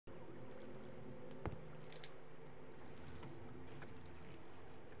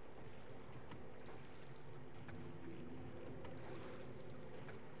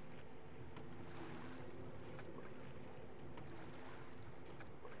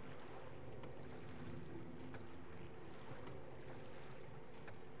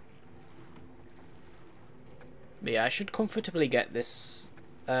But yeah, I should comfortably get this,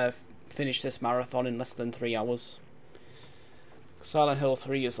 finish this marathon in less than 3 hours. Silent Hill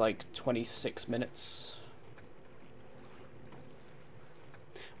 3 is like 26 minutes.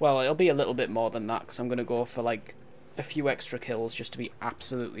 Well, it'll be a little bit more than that, because I'm going to go for like a few extra kills just to be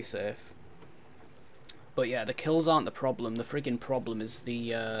absolutely safe. But yeah, the kills aren't the problem. The friggin' problem is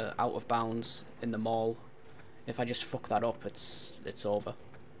the out of bounds in the mall. If I just fuck that up, it's over.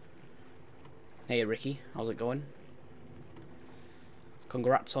 Hey Ricky, how's it going?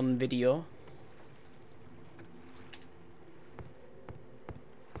 Congrats on video.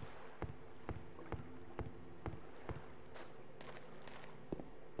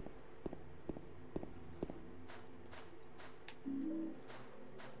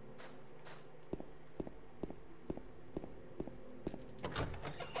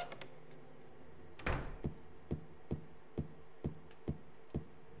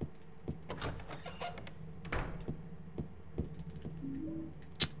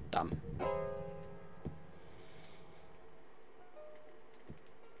 Damn.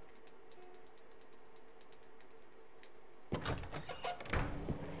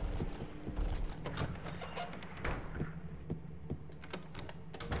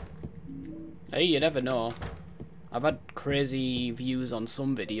 Hey, you never know. I've had crazy views on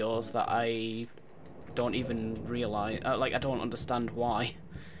some videos that I don't even realise, like I don't understand why.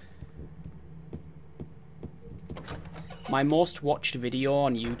 My most watched video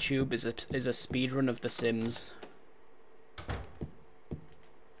on YouTube is a speedrun of The Sims.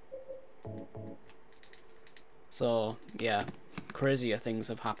 So, yeah, crazier things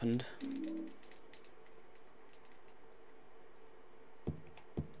have happened.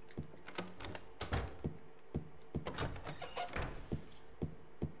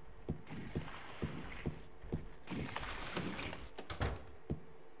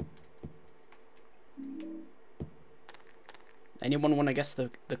 Anyone want to guess the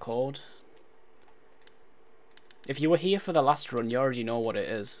code? If you were here for the last run, you already know what it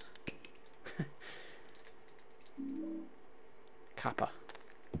is. Kappa.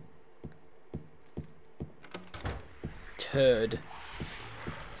 Turd.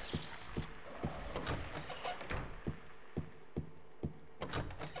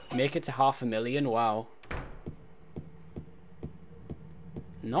 Make it to 500,000, wow.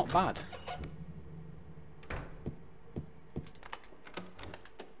 Not bad.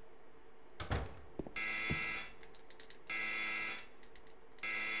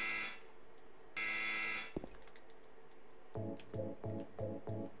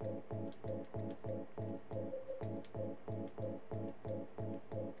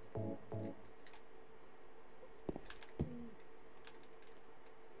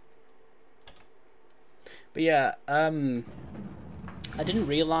 But yeah, I didn't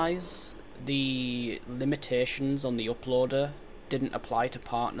realise the limitations on the uploader didn't apply to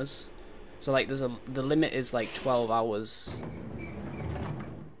partners. So like the limit is like 12 hours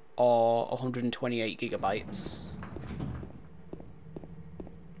or 128 gigabytes.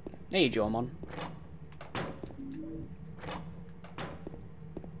 Hey Jomon.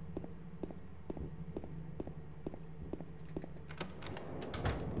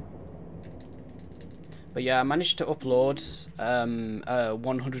 But yeah, I managed to upload a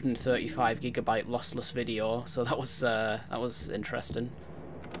 135 gigabyte lossless video, so that was interesting.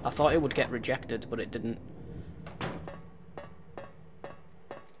 I thought it would get rejected, but it didn't.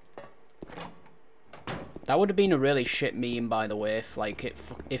 That would have been a really shit meme, by the way,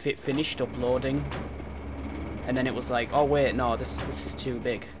 if it finished uploading, and then it was like, oh wait, no, this is too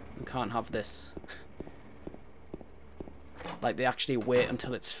big. We can't have this. Like, they actually wait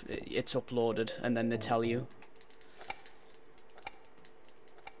until it's uploaded, and then they tell you.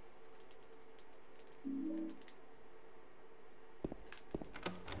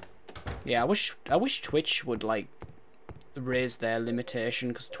 Yeah, I wish Twitch would, like, raise their limitation,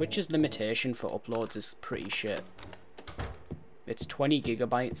 because Twitch's limitation for uploads is pretty shit. It's 20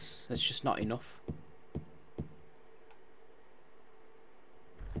 gigabytes. It's just not enough.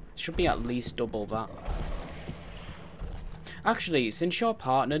 It should be at least double that. Actually, since you're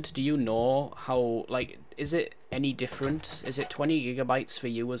partnered, do you know how, like, is it any different? Is it 20 gigabytes for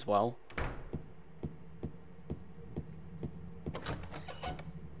you as well?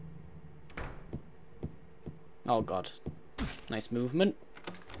 Oh god. Nice movement.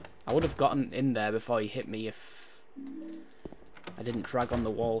 I would have gotten in there before he hit me if I didn't drag on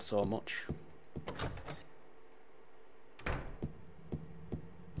the wall so much.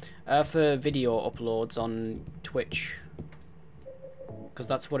 For video uploads on Twitch. Because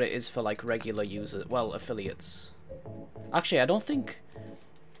that's what it is for, like, regular users. Well, affiliates. Actually, I don't think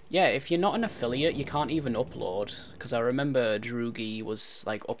Yeah, if you're not an affiliate, you can't even upload. Because I remember Droogie was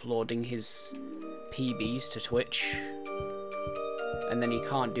like uploading his PBs to Twitch, and then he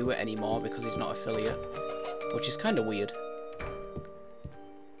can't do it anymore because he's not affiliate, which is kind of weird.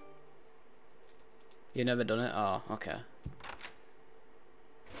 You never done it? Oh, okay.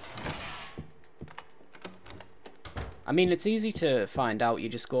 I mean, it's easy to find out. You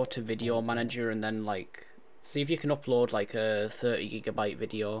just go to Video Manager and then, like, see if you can upload, like, a 30GB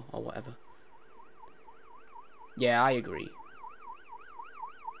video or whatever. Yeah, I agree.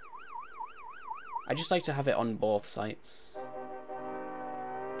 I just like to have it on both sites.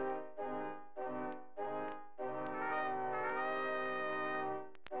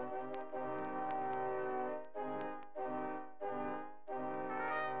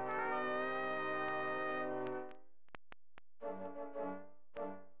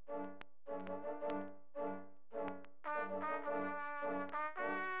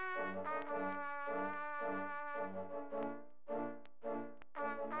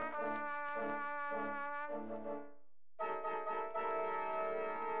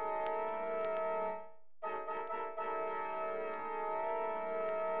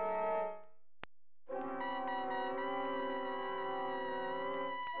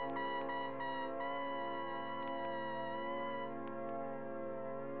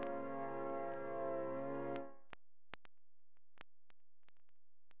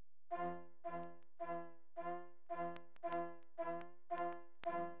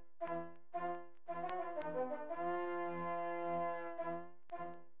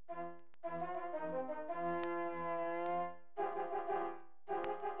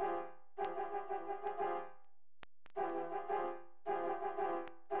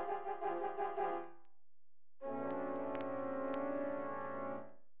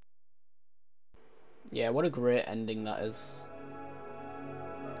 Yeah, what a great ending that is.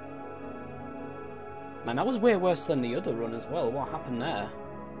 Man, that was way worse than the other run as well. What happened there?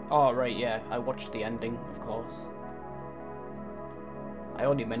 Oh, right, yeah. I watched the ending, of course. I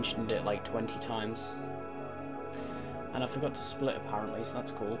only mentioned it like 20 times. And I forgot to split, apparently, so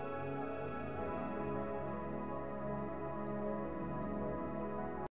that's cool.